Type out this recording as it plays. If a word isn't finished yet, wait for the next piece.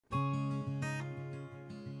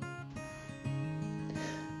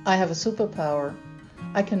I have a superpower.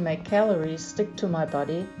 I can make calories stick to my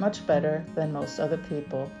body much better than most other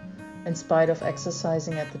people, in spite of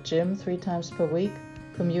exercising at the gym 3 times per week,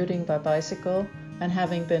 commuting by bicycle, and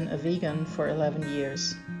having been a vegan for 11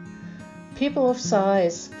 years. People of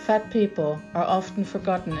size, fat people, are often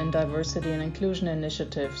forgotten in diversity and inclusion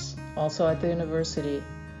initiatives, also at the university.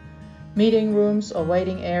 Meeting rooms or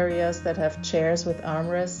waiting areas that have chairs with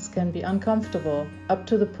armrests can be uncomfortable, up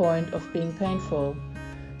to the point of being painful.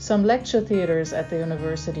 Some lecture theaters at the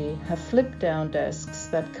university have flip-down desks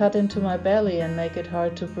that cut into my belly and make it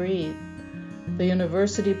hard to breathe. The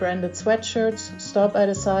university-branded sweatshirts stop at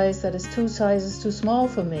a size that is 2 sizes too small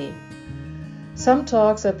for me. Some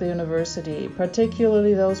talks at the university,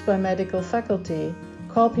 particularly those by medical faculty,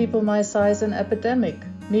 call people my size an epidemic,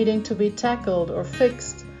 needing to be tackled or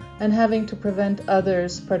fixed, and having to prevent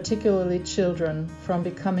others, particularly children, from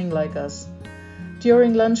becoming like us.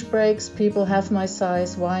 During lunch breaks, people half my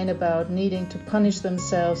size whine about needing to punish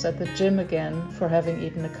themselves at the gym again for having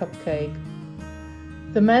eaten a cupcake.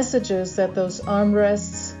 The messages that those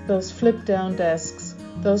armrests, those flip-down desks,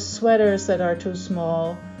 those sweaters that are too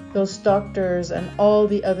small, those doctors and all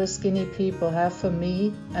the other skinny people have for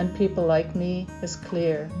me and people like me is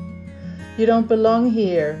clear. You don't belong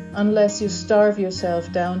here unless you starve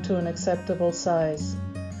yourself down to an acceptable size.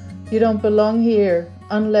 You don't belong here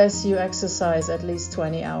unless you exercise at least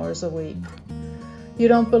 20 hours a week. You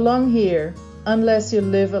don't belong here unless you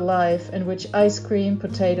live a life in which ice cream,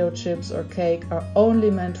 potato chips, or cake are only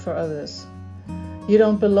meant for others. You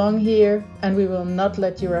don't belong here, and we will not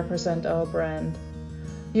let you represent our brand.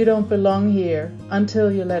 You don't belong here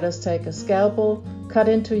until you let us take a scalpel, cut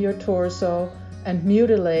into your torso, and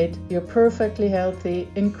mutilate your perfectly healthy,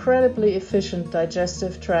 incredibly efficient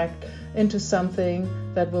digestive tract into something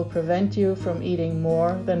that will prevent you from eating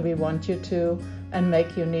more than we want you to and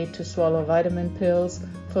make you need to swallow vitamin pills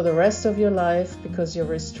for the rest of your life because your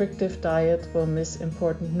restrictive diet will miss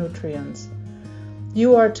important nutrients.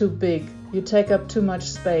 You are too big, you take up too much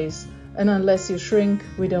space, and unless you shrink,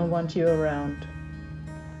 we don't want you around.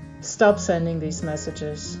 Stop sending these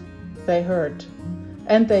messages. They hurt,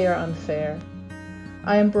 and they are unfair.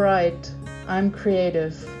 I am bright, I am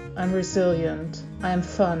creative, I am resilient, I am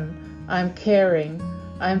fun, I am caring,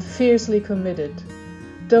 I am fiercely committed.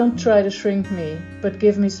 Don't try to shrink me, but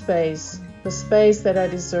give me space, the space that I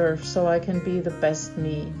deserve so I can be the best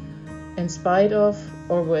me, in spite of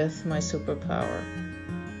or with my superpower.